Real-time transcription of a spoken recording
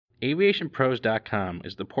AviationPros.com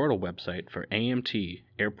is the portal website for AMT,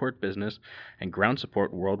 Airport Business, and Ground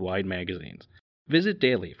Support Worldwide magazines. Visit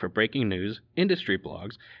daily for breaking news, industry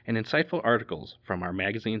blogs, and insightful articles from our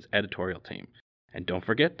magazine's editorial team. And don't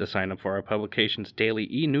forget to sign up for our publication's daily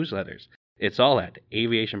e-newsletters. It's all at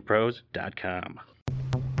AviationPros.com.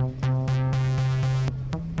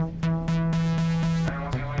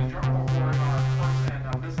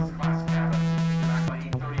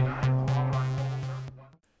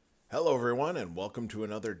 Hello, everyone, and welcome to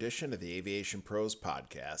another edition of the Aviation Pros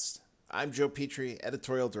podcast. I'm Joe Petrie,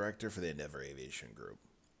 Editorial Director for the Endeavor Aviation Group.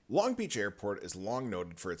 Long Beach Airport is long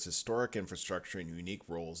noted for its historic infrastructure and unique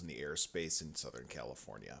roles in the airspace in Southern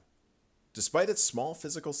California. Despite its small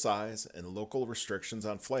physical size and local restrictions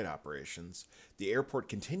on flight operations, the airport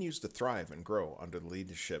continues to thrive and grow under the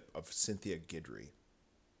leadership of Cynthia Guidry.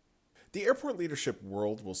 The Airport Leadership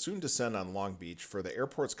World will soon descend on Long Beach for the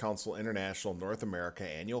Airports Council International North America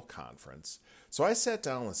Annual Conference, so I sat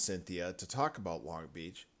down with Cynthia to talk about Long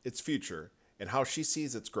Beach, its future, and how she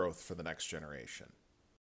sees its growth for the next generation.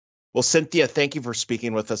 Well, Cynthia, thank you for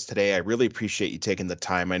speaking with us today. I really appreciate you taking the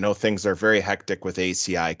time. I know things are very hectic with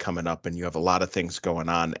ACI coming up, and you have a lot of things going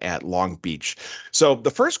on at Long Beach. So the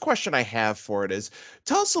first question I have for it is,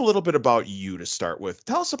 tell us a little bit about you to start with.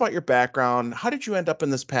 Tell us about your background. How did you end up in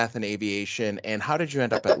this path in aviation, and how did you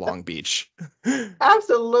end up at Long Beach?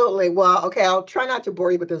 Absolutely. Well, okay, I'll try not to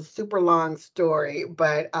bore you with this super long story,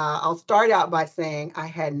 but I'll start out by saying I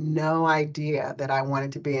had no idea that I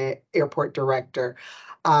wanted to be an airport director.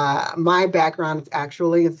 My background is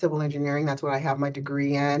actually in civil engineering. That's what I have my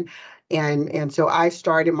degree in. And so I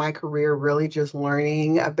started my career really just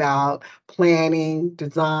learning about planning,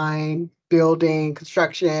 design, building,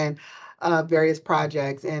 construction, various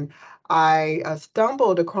projects. And I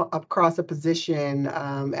stumbled across a position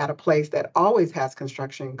at a place that always has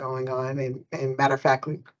construction going on. And matter of fact,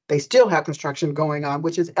 they still have construction going on,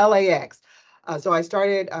 which is LAX. So I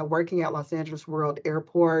started working at Los Angeles World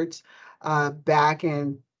Airport back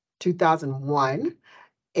in 2001.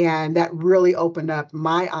 And that really opened up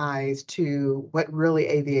my eyes to what really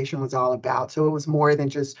aviation was all about. So it was more than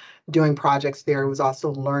just doing projects there. It was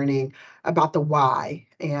also learning about the why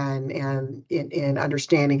and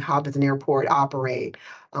understanding how does an airport operate.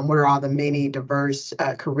 What are all the many diverse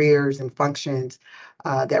careers and functions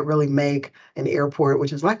that really make an airport,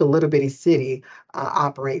 which is like a little bitty city,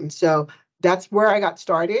 operate. And so that's where I got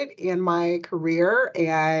started in my career,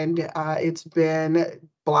 and it's been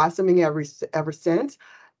blossoming ever since.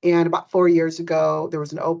 And about 4 years ago, there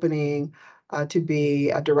was an opening to be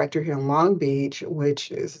a director here in Long Beach, which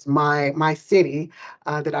is my city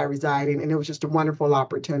that I reside in, and it was just a wonderful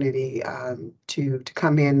opportunity to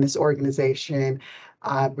come in this organization,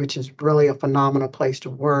 which is really a phenomenal place to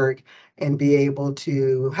work, and be able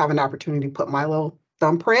to have an opportunity to put my little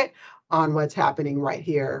thumbprint on what's happening right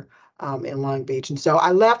here in Long Beach. And so I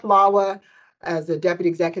left LAWA as a deputy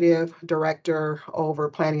executive director over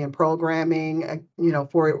planning and programming,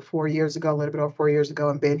 4 years ago, a little bit over 4 years ago,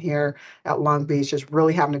 and been here at Long Beach, just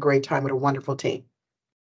really having a great time with a wonderful team.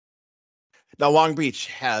 Now, Long Beach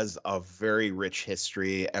has a very rich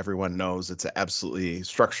history. Everyone knows it's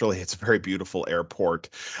structurally, it's a very beautiful airport.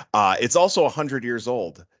 It's also 100 years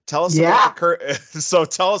old. Tell us about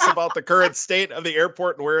tell us about the current state of the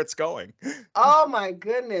airport and where it's going. Oh my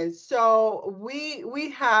goodness. So we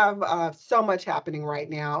have so much happening right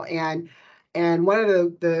now. And one of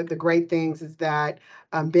the great things is that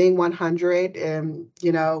being 100, and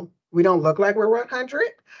we don't look like we're 100.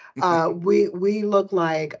 We look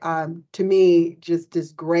like, to me, just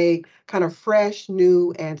this great kind of fresh,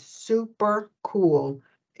 new, and super cool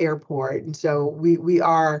airport. And so we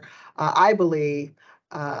are, I believe,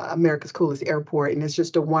 America's coolest airport, and it's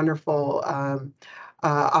just a wonderful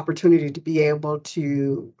opportunity to be able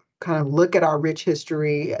to kind of look at our rich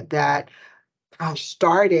history that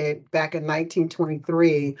started back in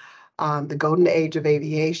 1923, the golden age of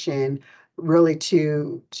aviation, really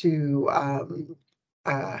to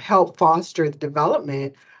help foster the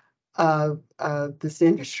development of this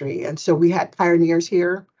industry. And so we had pioneers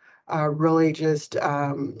here, really just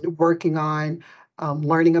working on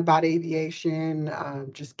learning about aviation,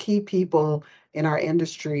 just key people in our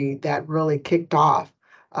industry that really kicked off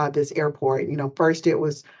this airport. First it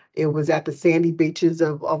was at the sandy beaches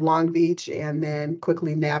of Long Beach, and then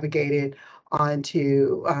quickly navigated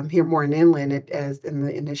onto here more in inland as in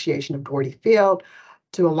the initiation of Gordy Field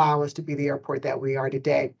to allow us to be the airport that we are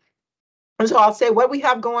today. And so I'll say what we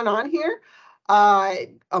have going on here,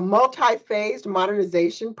 a multi-phased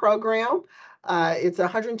modernization program. It's a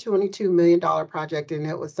 $122 million project, and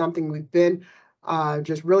it was something we've been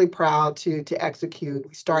just really proud to execute.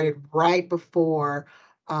 We started right before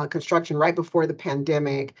construction right before the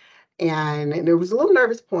pandemic. And there was a little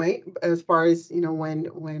nervous point as far as,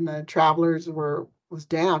 when travel was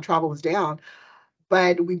down,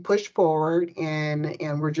 but we pushed forward, and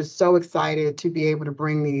we're just so excited to be able to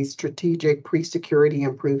bring these strategic pre-security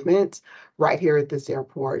improvements right here at this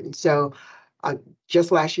airport. And so uh,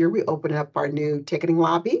 just last year, we opened up our new ticketing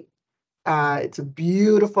lobby. It's a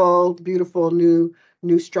beautiful, beautiful new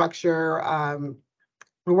structure.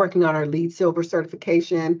 We're working on our LEED Silver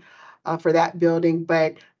certification for that building,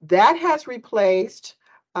 but that has replaced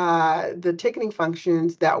the ticketing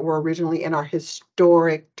functions that were originally in our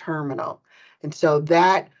historic terminal. And so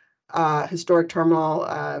that historic terminal,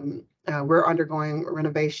 we're undergoing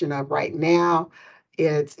renovation of right now.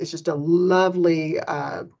 It's just a lovely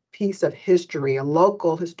piece of history, a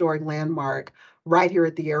local historic landmark right here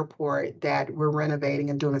at the airport that we're renovating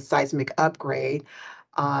and doing a seismic upgrade,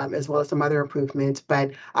 as well as some other improvements.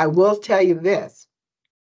 But I will tell you this,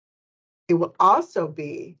 it will also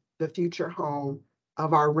be the future home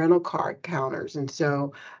of our rental car counters. And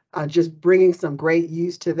so just bringing some great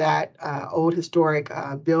use to that old historic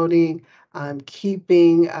building,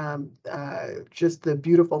 keeping just the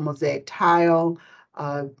beautiful mosaic tile,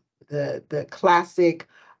 the classic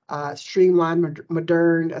streamlined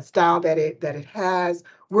modern style that it has.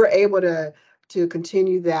 We're able to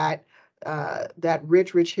continue that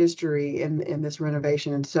rich history in this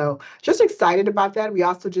renovation. And so just excited about that. We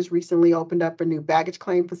also just recently opened up a new baggage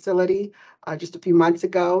claim facility just a few months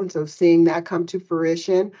ago. And so seeing that come to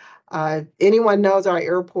fruition, anyone knows our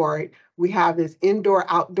airport, we have this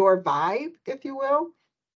indoor-outdoor vibe, if you will.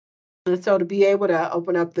 And so to be able to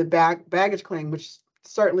open up the baggage claim, which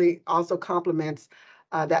certainly also complements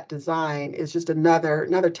that design, is just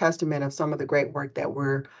another testament of some of the great work that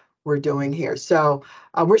we're doing here. So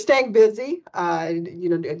we're staying busy,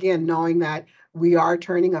 again, knowing that we are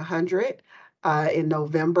turning 100 in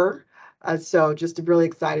November. So just really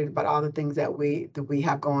excited about all the things that we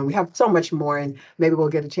have going. We have so much more, and maybe we'll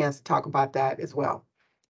get a chance to talk about that as well.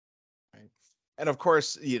 Right. And of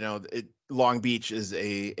course, Long Beach is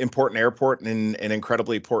a important airport and an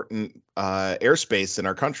incredibly important airspace in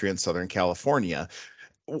our country in Southern California.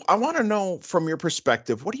 I want to know from your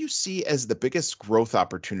perspective, what do you see as the biggest growth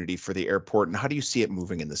opportunity for the airport, and how do you see it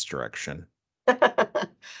moving in this direction?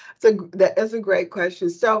 So that's a great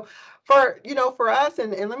question. So for us,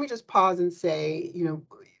 and let me just pause and say,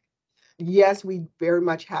 yes, we very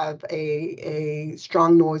much have a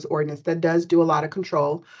strong noise ordinance that does do a lot of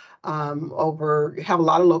control have a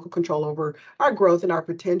lot of local control over our growth and our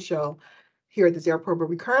potential here at this airport. But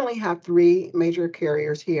we currently have 3 major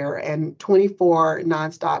carriers here and 24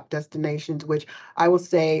 nonstop destinations, which I will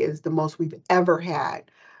say is the most we've ever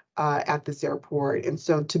had at this airport. And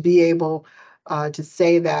so to be able to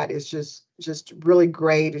say that is just really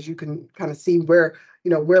great, as you can kind of see where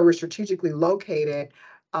we're strategically located.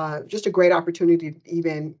 Just a great opportunity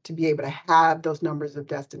even to be able to have those numbers of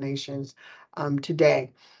destinations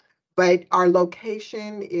today. But our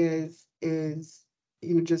location is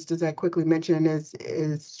just as I quickly mentioned,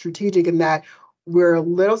 is strategic in that we're a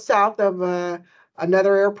little south of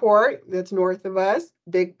another airport that's north of us,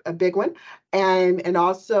 a big one, and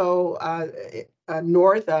also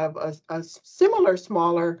north of a similar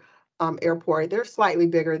smaller airport. They're slightly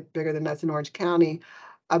bigger than us in Orange County,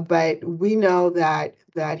 but we know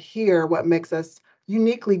that here what makes us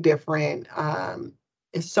uniquely different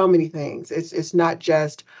is so many things. It's not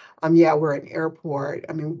just yeah, we're an airport.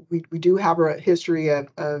 I mean, we do have a history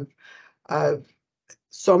of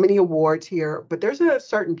so many awards here, but there's a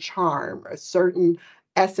certain charm, a certain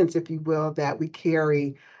essence, if you will, that we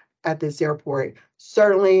carry at this airport.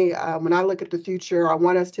 Certainly, when I look at the future, I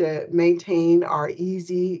want us to maintain our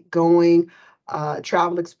easy-going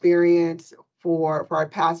travel experience for our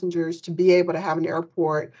passengers, to be able to have an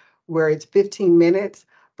airport where it's 15 minutes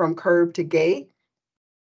from curb to gate.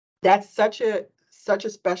 That's such a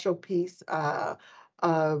special piece of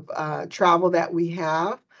travel that we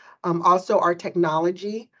have. Also, our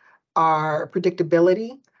technology, our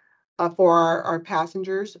predictability for our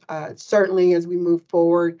passengers. Certainly, as we move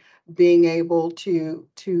forward, being able to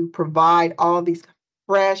provide all these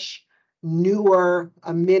fresh, newer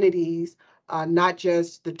amenities, not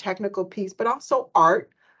just the technical piece, but also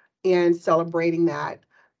art, and celebrating that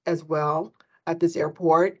as well at this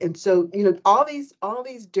airport. And so, all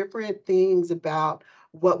these different things about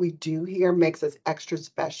what we do here makes us extra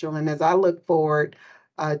special. And as I look forward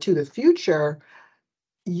to the future,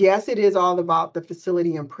 yes, it is all about the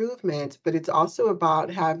facility improvements, but it's also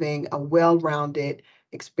about having a well-rounded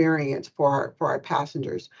experience for our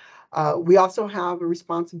passengers. We also have a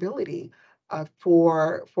responsibility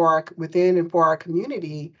for our within and for our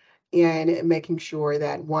community and making sure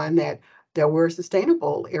that we're a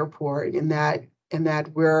sustainable airport, and that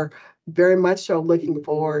we're very much so looking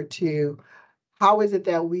forward to how is it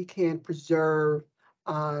that we can preserve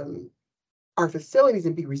um, our facilities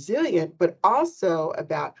and be resilient, but also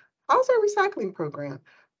about how's our recycling program?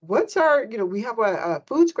 What's our, we have a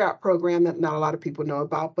food scrap program that not a lot of people know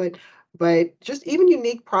about, but just even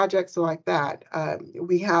unique projects like that.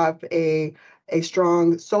 We have a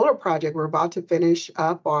strong solar project. We're about to finish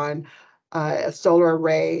up on a solar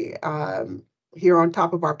array here on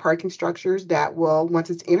top of our parking structures that will, once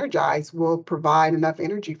it's energized, will provide enough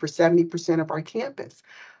energy for 70% of our campus.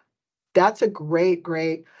 That's a great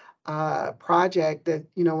project that,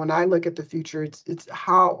 when I look at the future, it's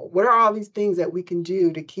what are all these things that we can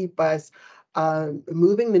do to keep us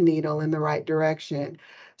moving the needle in the right direction.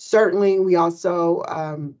 Certainly, we also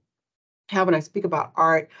when I speak about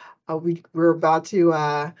art, we're about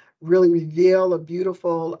to really reveal a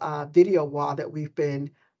beautiful video wall that we've been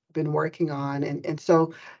working on, and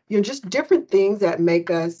so just different things that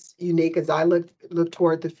make us unique as I look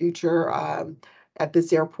toward the future at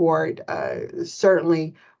this airport.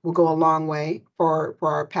 Certainly will go a long way for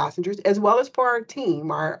our passengers as well as for our team,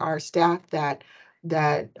 our staff that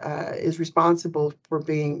is responsible for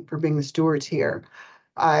being the stewards here.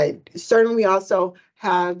 Certainly, we also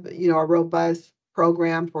have, a robust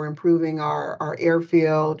program for improving our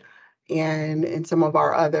airfield and some of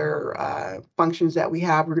our other functions that we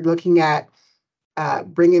have. We're looking at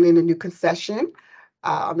bringing in a new concession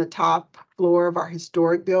on the top floor of our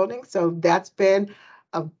historic building. So that's been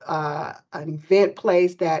an event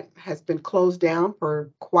place that has been closed down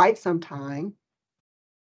for quite some time.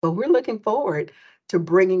 But we're looking forward to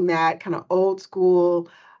bringing that kind of old school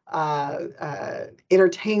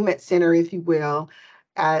entertainment center, if you will,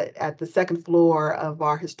 at the second floor of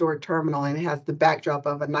our historic terminal. And it has the backdrop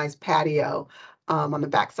of a nice patio on the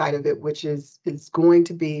backside of it, which is going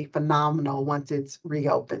to be phenomenal once it's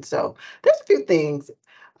reopened. So there's a few things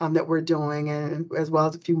that we're doing, and as well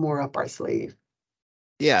as a few more up our sleeve.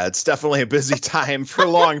 Yeah, it's definitely a busy time for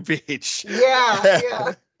Long Beach.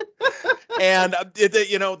 Yeah. And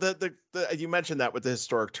you mentioned that with the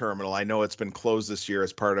historic terminal. I know it's been closed this year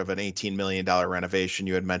as part of an $18 million renovation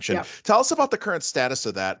you had mentioned. Yep. Tell us about the current status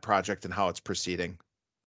of that project and how it's proceeding.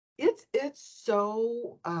 It's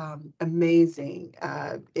so amazing,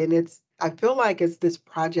 and I feel like it's this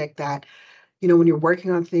project that, when you're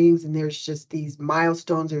working on things and there's just these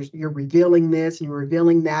milestones, you're revealing this and you're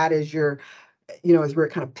revealing that as as we're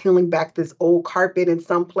kind of peeling back this old carpet in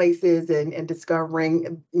some places and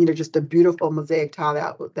discovering, just a beautiful mosaic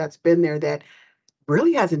tile that's been there that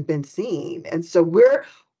really hasn't been seen. And so we're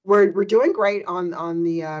doing great on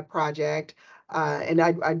the project. And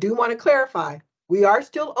I do want to clarify, we are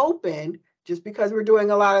still open. Just because we're doing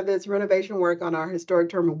a lot of this renovation work on our historic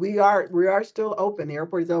terminal, we are still open. The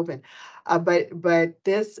airport is open. But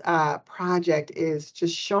this project is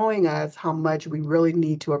just showing us how much we really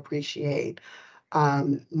need to appreciate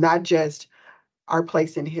not just our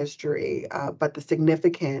place in history, but the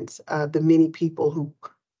significance of the many people who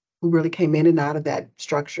really came in and out of that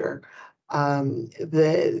structure.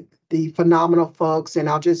 The phenomenal folks, and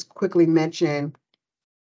I'll just quickly mention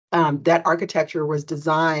that architecture was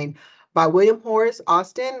designed by William Horace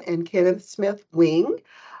Austin and Kenneth Smith Wing.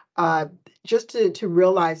 Just to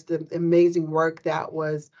realize the amazing work that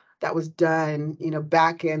was done,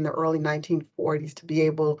 back in the early 1940s, to be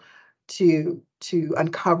able to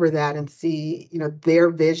uncover that and see, their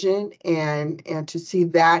vision and to see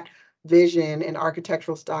that vision and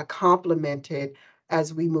architectural style complemented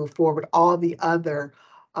as we move forward all the other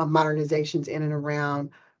modernizations in and around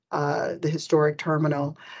the historic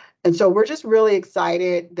terminal. And so we're just really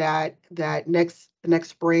excited that next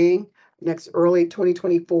spring, next early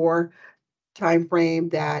 2024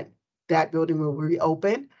 timeframe, that building will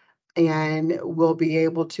reopen, and we'll be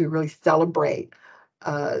able to really celebrate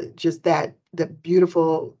just the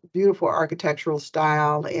beautiful architectural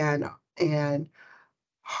style and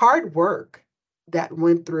hard work that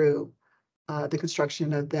went through the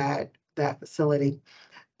construction of that facility,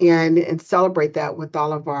 and celebrate that with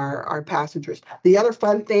all of our passengers. The other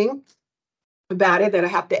fun thing about it that I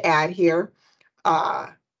have to add here,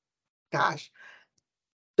 gosh,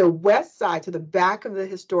 the west side, to the back of the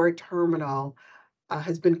historic terminal,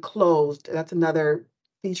 has been closed. That's another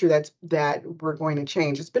feature that we're going to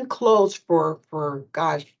change. It's been closed for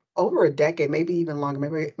gosh, over a decade, maybe even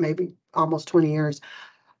longer, maybe almost 20 years.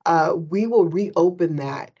 We will reopen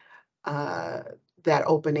that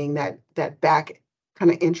opening, that back kind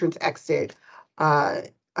of entrance exit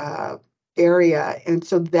area, and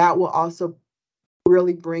so that will also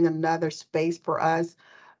really bring another space for us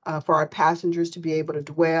for our passengers to be able to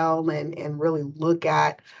dwell and really look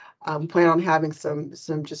at. We plan on having some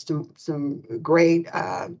great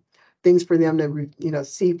things for them to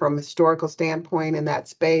see from a historical standpoint in that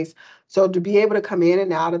space. So to be able to come in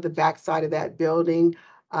and out of the backside of that building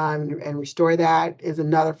and restore that is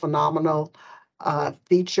another phenomenal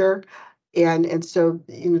feature. And so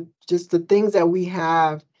just the things that we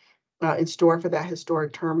have in store for that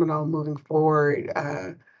historic terminal moving forward,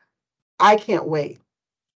 I can't wait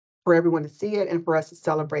for everyone to see it and for us to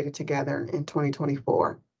celebrate it together in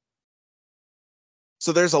 2024.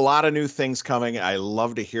 So there's a lot of new things coming. I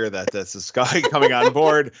love to hear that this is coming on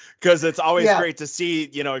board, because it's always great to see,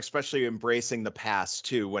 especially embracing the past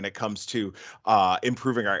too, when it comes to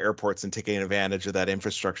improving our airports and taking advantage of that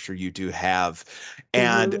infrastructure you do have.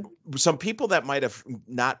 And some people that might have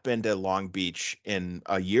not been to Long Beach in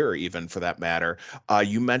a year, even for that matter,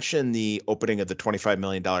 you mentioned the opening of the $25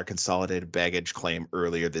 million consolidated baggage claim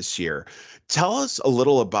earlier this year. Tell us a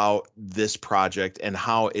little about this project and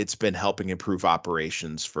how it's been helping improve operations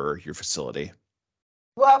for your facility.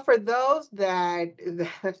 Well, for those that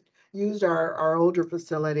used our older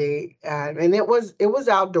facility, and it was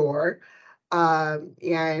outdoor,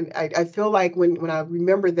 and I feel like when I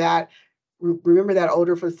remember that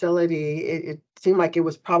older facility, it seemed like it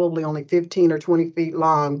was probably only 15 or 20 feet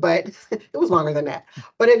long, but it was longer than that.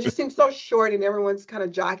 But it just seemed so short, and everyone's kind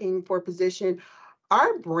of jockeying for position.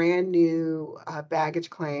 Our brand new baggage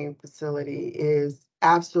claim facility is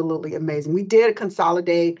absolutely amazing. We did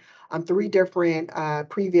consolidate 3 different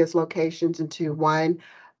previous locations into one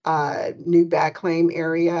new bag claim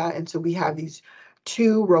area. And so we have these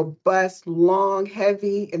 2 robust, long,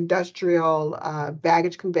 heavy industrial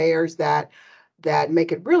baggage conveyors that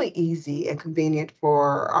make it really easy and convenient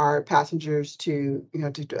for our passengers to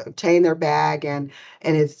obtain their bag, and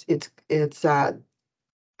it's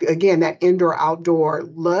again, that indoor outdoor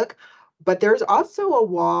look. But there's also a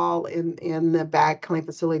wall in the bag claim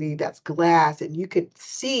facility that's glass, and you could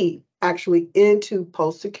see actually into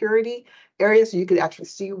post security areas. So you could actually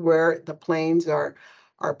see where the planes are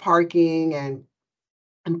parking and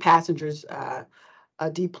passengers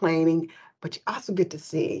deplaning. But you also get to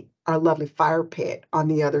see our lovely fire pit on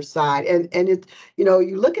the other side. And it's,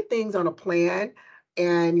 you look at things on a plan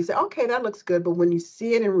and you say, okay, that looks good. But when you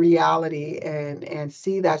see it in reality and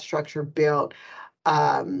see that structure built,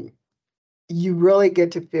 you really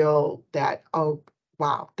get to feel that, oh,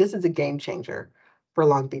 wow, this is a game changer for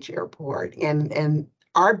Long Beach Airport. And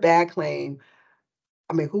our bag claim,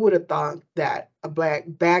 I mean, who would have thought that a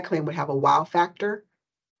bag claim would have a wow factor?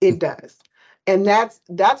 It does. And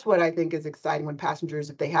that's what I think is exciting when passengers,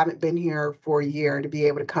 if they haven't been here for a year, to be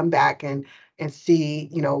able to come back and see,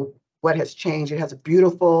 what has changed. It has a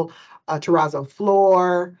beautiful terrazzo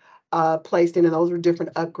floor placed in, and those were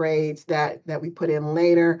different upgrades that we put in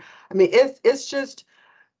later. I mean, it's just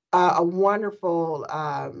a wonderful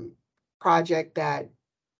project that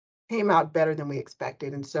came out better than we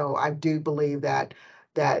expected. And so I do believe that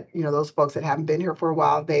those folks that haven't been here for a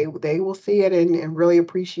while, they will see it and really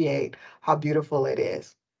appreciate how beautiful it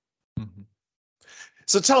is. Mm-hmm.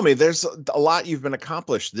 So tell me, there's a lot you've been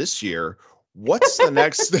accomplished this year. What's the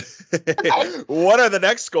next? What are the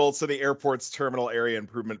next goals to the airport's terminal area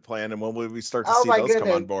improvement plan, and when will we start to see those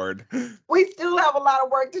come on board? We still have a lot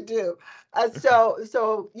of work to do.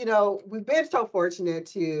 So we've been so fortunate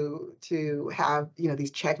to have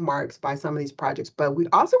these check marks by some of these projects, but we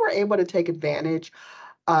also were able to take advantage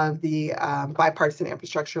of the bipartisan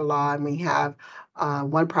infrastructure law, and we have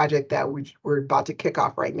one project that we're about to kick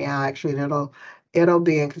off right now, actually, and it'll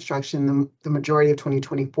be in construction the majority of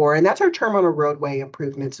 2024, and that's our terminal roadway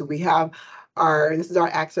improvement. So we have this is our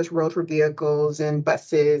access road for vehicles and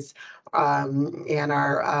buses, and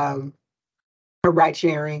our ride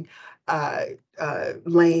sharing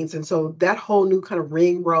lanes, and so that whole new kind of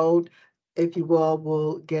ring road, if you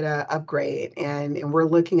will get an upgrade, and we're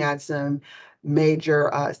looking at some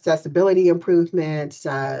major accessibility improvements,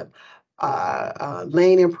 lane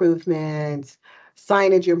improvements,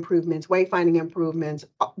 signage improvements, wayfinding improvements.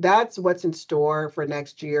 That's what's in store for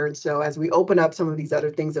next year. And so as we open up some of these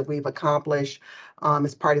other things that we've accomplished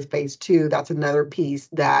as part of phase 2, that's another piece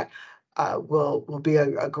that will be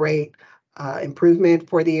a great improvement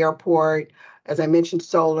for the airport. As I mentioned,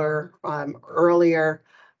 solar earlier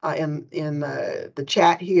in the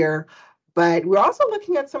chat here. But we're also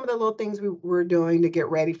looking at some of the little things we're doing to get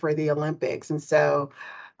ready for the Olympics. And so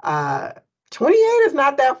 28 is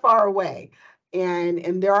not that far away.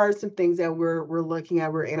 And there are some things that we're looking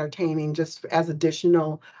at, we're entertaining just as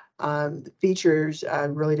additional features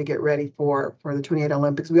really to get ready for the 28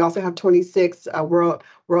 Olympics. We also have 26 World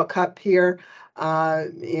Cup here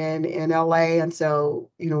in LA. And so,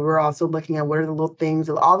 we're also looking at what are the little things,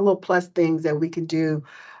 all the little plus things that we can do.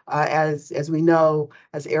 As we know,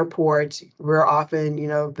 as airports, we're often,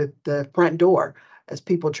 the front door as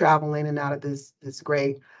people travel in and out of this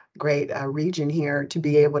great region here, to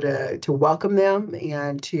be able to welcome them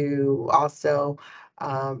and to also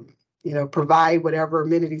provide whatever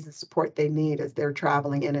amenities and support they need as they're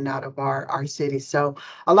traveling in and out of our city. So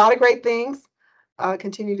a lot of great things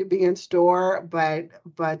continue to be in store, but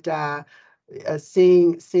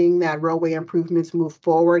seeing that roadway improvements move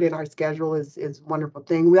forward in our schedule is a wonderful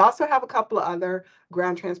thing. We also have a couple of other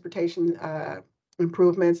ground transportation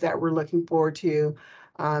improvements that we're looking forward to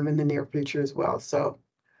in the near future as well. So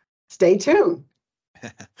stay tuned.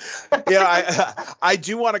 I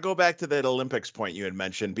do want to go back to that Olympics point you had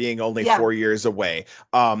mentioned, being only Yeah. 4 years away.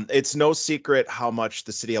 It's no secret how much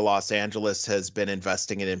the city of Los Angeles has been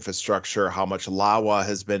investing in infrastructure, how much LAWA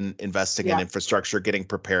has been investing in infrastructure, getting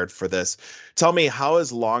prepared for this. Tell me, how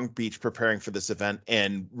is Long Beach preparing for this event?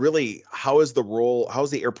 And really, how is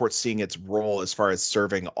the airport seeing its role as far as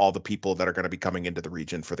serving all the people that are going to be coming into the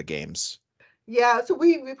region for the games? Yeah, so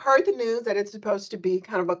we've heard the news that it's supposed to be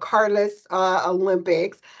kind of a carless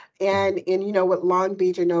Olympics, and with Long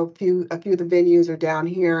Beach, I know a few of the venues are down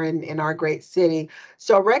here in our great city.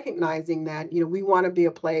 So recognizing that we want to be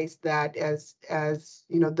a place that as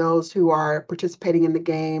those who are participating in the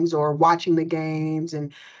games or watching the games,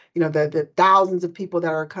 and the thousands of people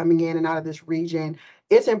that are coming in and out of this region,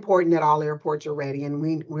 it's important that all airports are ready, and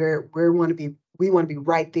we want to be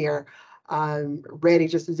right there, ready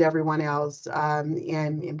just as everyone else,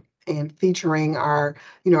 and featuring our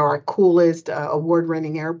coolest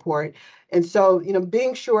award-winning airport. And so,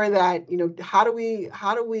 being sure that, how do we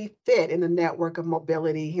fit in the network of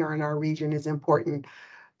mobility here in our region is important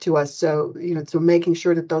to us. So, so making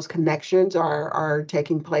sure that those connections are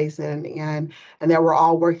taking place, and that we're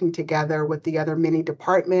all working together with the other many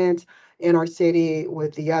departments in our city,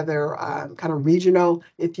 with the other kind of regional,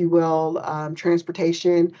 if you will,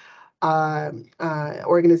 transportation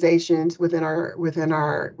organizations within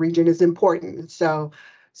our region is important. So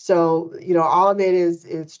all of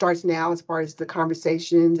it starts now as far as the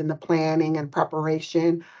conversations and the planning and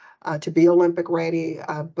preparation to be Olympic ready.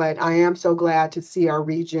 But I am so glad to see our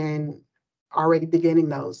region already beginning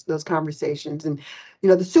those conversations. And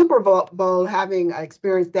the Super Bowl, having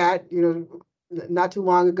experienced that not too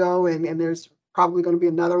long ago, and there's probably going to be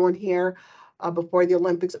another one here before the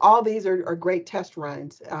Olympics. All these are great test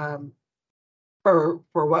runs for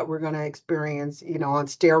what we're going to experience, on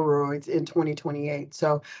steroids in 2028.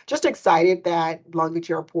 So just excited that Long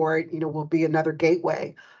Beach Airport, will be another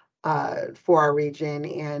gateway for our region,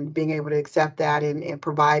 and being able to accept that and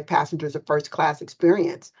provide passengers a first class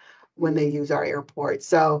experience when they use our airport.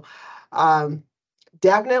 So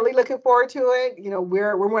definitely looking forward to it.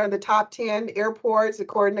 We're one of the top 10 airports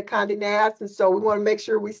according to Condé Nast, and so we want to make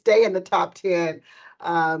sure we stay in the top 10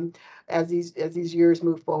 as these years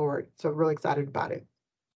move forward. So really excited about it.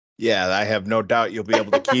 Yeah, I have no doubt you'll be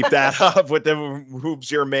able to keep that up with the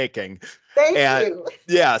moves you're making. Thank you.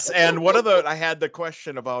 Yes, and I had the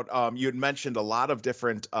question about, you had mentioned a lot of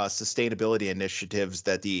different sustainability initiatives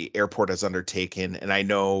that the airport has undertaken, and I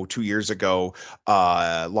know 2 years ago,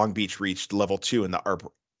 Long Beach reached level 2 in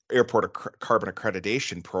the airport carbon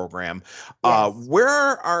accreditation program. Yes. Where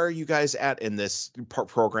are you guys at in this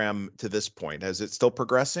program to this point? Is it still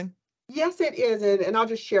progressing? Yes, it is. And I'll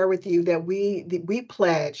just share with you that we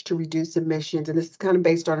pledged to reduce emissions, and this is kind of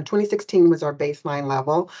based on 2016 was our baseline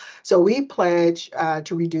level. So we pledged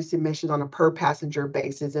to reduce emissions on a per passenger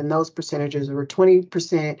basis, and those percentages were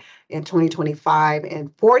 20% in 2025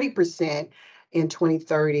 and 40% in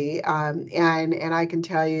 2030. And I can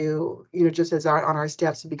tell you, just as on our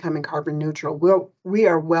steps to becoming carbon neutral, we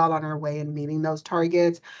are well on our way in meeting those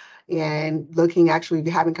targets, and actually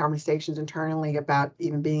having conversations internally about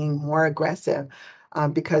even being more aggressive,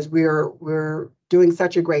 because we're doing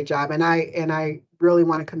such a great job. And I really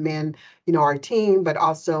want to commend, our team, but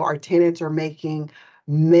also our tenants are making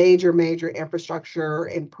major infrastructure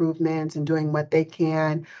improvements and doing what they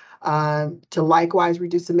can to likewise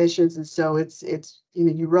reduce emissions. And so it's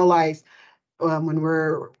you realize when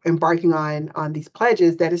we're embarking on these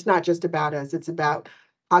pledges that it's not just about us, it's about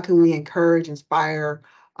how can we encourage, inspire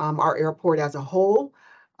our airport as a whole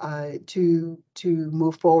to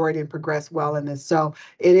move forward and progress well in this. So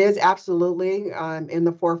it is absolutely in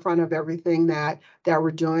the forefront of everything that we're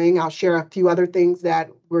doing. I'll share a few other things that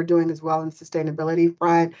we're doing as well in the sustainability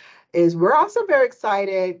front. Is we're also very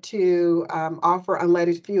excited to offer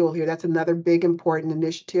unleaded fuel here. That's another big important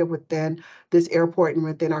initiative within this airport and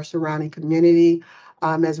within our surrounding community,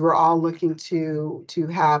 as we're all looking to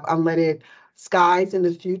have unleaded skies in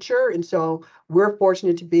the future. And so we're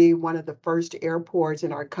fortunate to be one of the first airports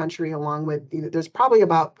in our country, along with, there's probably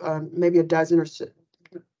about maybe a dozen or so,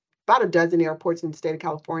 about a dozen airports in the state of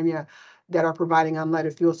California that are providing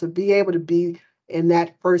unleaded fuel. So be able to be in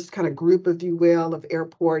that first kind of group, if you will, of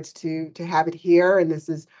airports to have it here. And this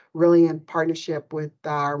is really in partnership with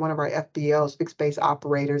one of our FBOs, fixed base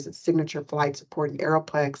operators, at Signature Flight Support and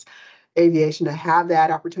Aeroplex Aviation. To have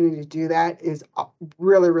that opportunity to do that is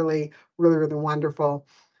really, really, really, really wonderful.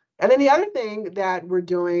 And then the other thing that we're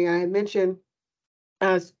doing, I mentioned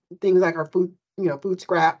things like our food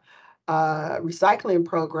scrap recycling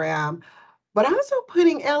program, but also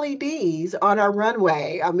putting LEDs on our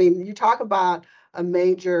runway. I mean, you talk about a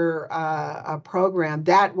major program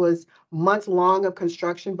that was months long of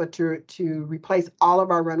construction, but to replace all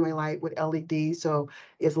of our runway light with LEDs, so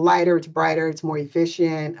it's lighter, it's brighter, it's more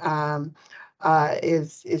efficient.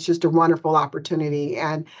 It's just a wonderful opportunity,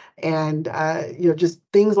 and just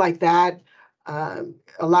things like that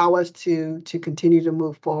allow us to continue to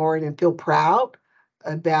move forward and feel proud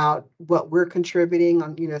about what we're contributing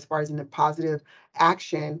on, as far as in the positive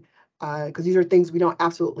action, because these are things we don't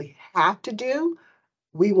absolutely have to do.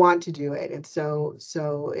 We want to do it, and so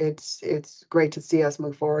it's great to see us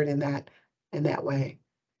move forward in that way.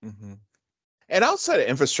 Mm-hmm. And outside of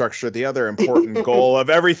infrastructure, the other important goal of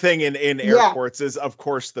everything in Yeah. airports is, of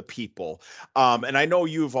course, the people. And I know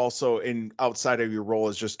you've also, outside of your role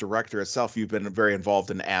as just director itself, you've been very involved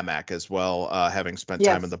in AMAC as well, having spent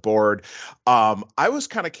time on Yes. the board. I was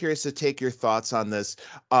kind of curious to take your thoughts on this.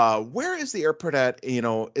 Where is the airport at?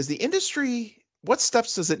 Is the industry? What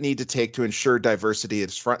steps does it need to take to ensure diversity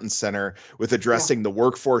is front and center with Yeah. addressing the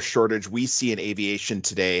workforce shortage we see in aviation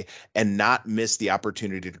today, and not miss the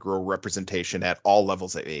opportunity to grow representation at all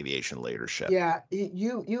levels of aviation leadership? Yeah.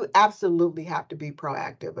 You absolutely have to be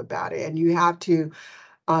proactive about it, and you have to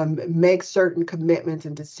make certain commitments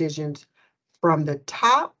and decisions from the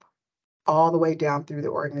top all the way down through the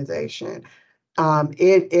organization.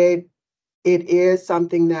 It is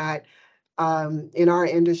something that in our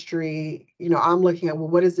industry, I'm looking at, well,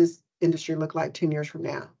 what does this industry look like 10 years from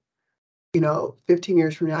now? 15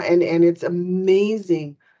 years from now. And it's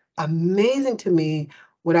amazing, amazing to me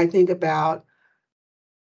when I think about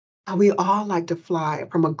how we all like to fly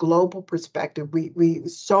from a global perspective.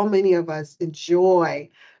 So many of us enjoy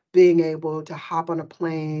being able to hop on a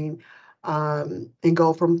plane and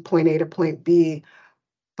go from point A to point B,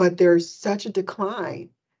 but there's such a decline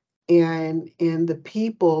in the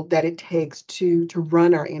people that it takes to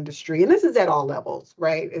run our industry. And this is at all levels,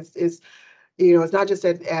 right? It's not just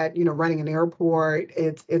at running an airport.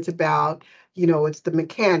 It's about, it's the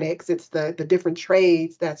mechanics, it's the different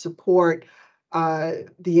trades that support the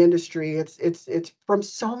industry. It's from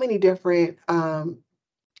so many different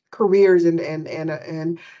careers,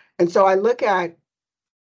 and so I look at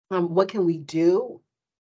what can we do.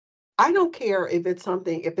 I don't care if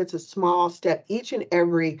it's a small step. Each and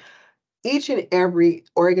every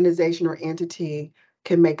organization or entity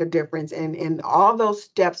can make a difference. And all those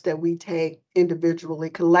steps that we take individually,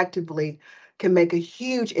 collectively, can make a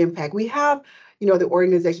huge impact. We have, the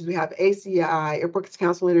organizations, we have ACI, Airports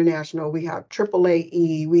Council International, we have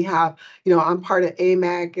AAAE, we have, I'm part of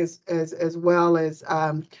AMAC as well as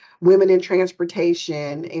Women in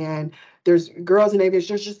Transportation, and there's Girls in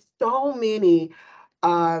Aviation. There's just so many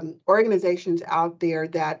organizations out there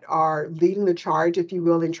that are leading the charge, if you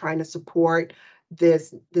will, in trying to support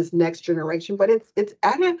this next generation. But it's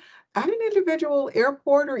at an individual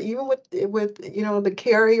airport, or even with the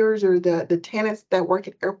carriers or the tenants that work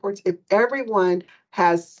at airports. If everyone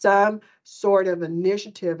has some sort of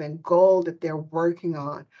initiative and goal that they're working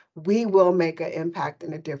on, we will make an impact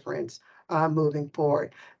and a difference moving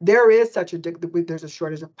forward. There's a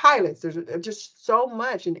shortage of pilots. There's just so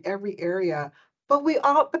much in every area, but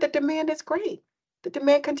the demand is great. The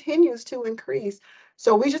demand continues to increase.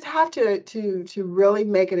 So we just have to really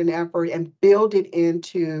make it an effort and build it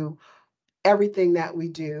into everything that we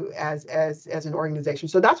do as an organization.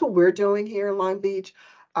 So that's what we're doing here in Long Beach.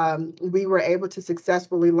 We were able to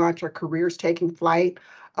successfully launch our Careers Taking Flight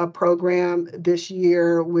program this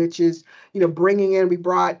year, which is, bringing in, we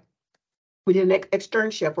did an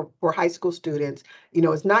externship for high school students.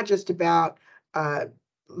 It's not just about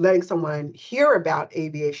letting someone hear about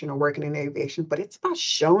aviation or working in aviation, but it's about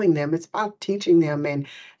showing them, it's about teaching them and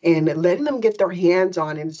letting them get their hands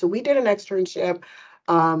on it. And so we did an externship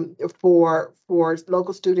for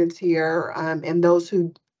local students here, and those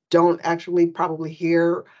who don't actually probably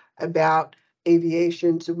hear about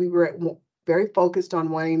aviation. So we were very focused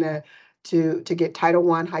on wanting to get Title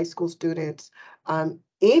I high school students in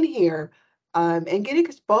here and get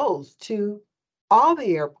exposed to all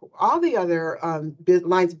the other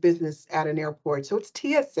lines of business at an airport. So it's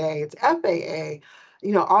TSA, it's FAA,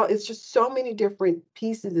 it's just so many different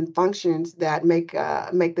pieces and functions that make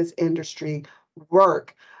this industry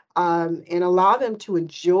work, and allow them to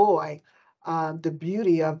enjoy the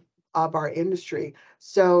beauty of our industry.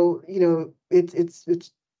 So, it's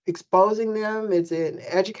exposing them, it's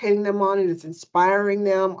educating them on it, it's inspiring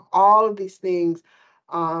them. All of these things,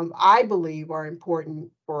 I believe, are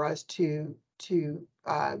important for us to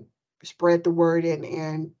spread the word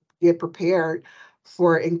and get prepared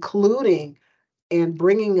for including and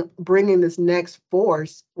bringing this next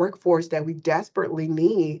workforce that we desperately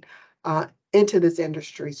need into this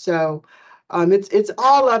industry. So it's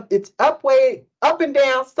all up, it's up and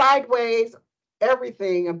down, sideways,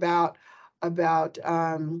 everything about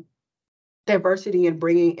diversity and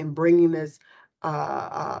bringing this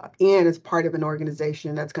in as part of an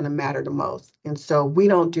organization that's going to matter the most. And so we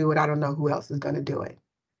don't do it. I don't know who else is going to do it.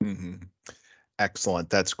 Mm-hmm. Excellent.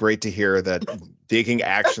 That's great to hear that taking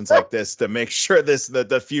actions like this to make sure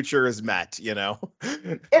the future is met,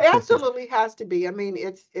 It absolutely has to be. I mean,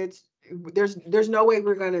 there's no way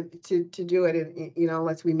we're going to do it,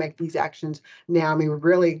 unless we make these actions now. I mean, we're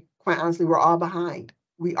really, quite honestly, we're all behind.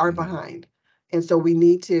 We are behind. And so we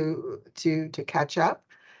need to catch up,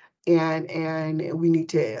 and we need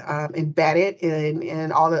to embed it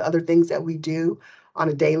in all the other things that we do on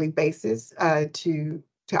a daily basis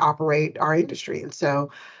to operate our industry. And so,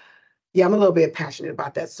 yeah, I'm a little bit passionate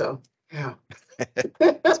about that. So, yeah,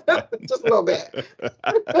 just a little bit.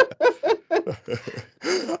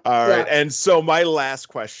 All right. And so my last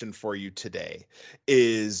question for you today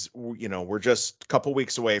is, we're just a couple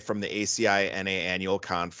weeks away from the ACI NA annual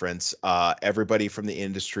conference. Everybody from the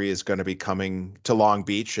industry is going to be coming to Long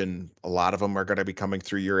Beach, and a lot of them are going to be coming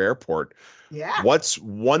through your airport. Yeah. What's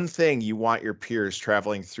one thing you want your peers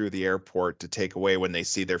traveling through the airport to take away when they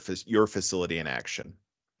see your facility in action?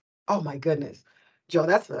 Oh my goodness, Joe,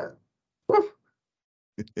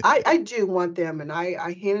 I do want them, and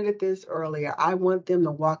I hinted at this earlier. I want them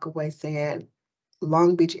to walk away saying,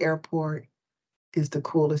 Long Beach Airport is the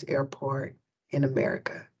coolest airport in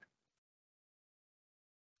America.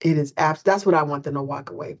 It is that's what I want them to walk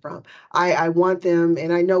away from. I want them,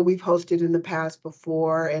 and I know we've hosted in the past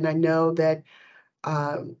before, and I know that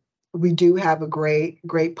um, we do have a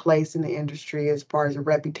great place in the industry as far as a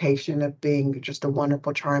reputation of being just a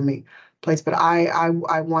wonderful, charming place. But I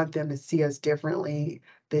want them to see us differently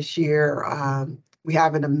this year. We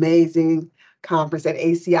have an amazing conference that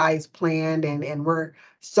ACI is planned, and we're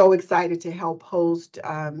so excited to help host.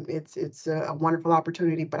 It's a wonderful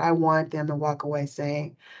opportunity, but I want them to walk away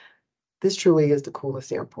saying, this truly is the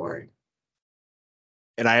coolest airport.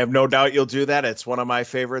 And I have no doubt you'll do that. It's one of my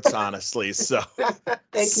favorites, honestly. So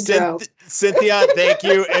thank you, Joe. Cynthia, thank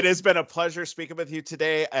you. It has been a pleasure speaking with you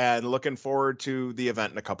today, and looking forward to the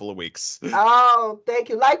event in a couple of weeks. Oh, thank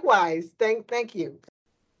you. Likewise. Thank you.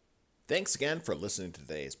 Thanks again for listening to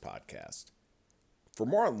today's podcast. For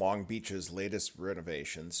more on Long Beach's latest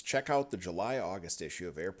renovations, check out the July-August issue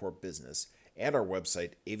of Airport Business and our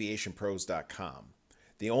website, AviationPros.com,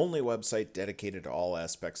 the only website dedicated to all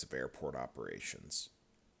aspects of airport operations.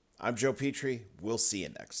 I'm Joe Petrie. We'll see you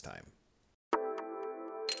next time.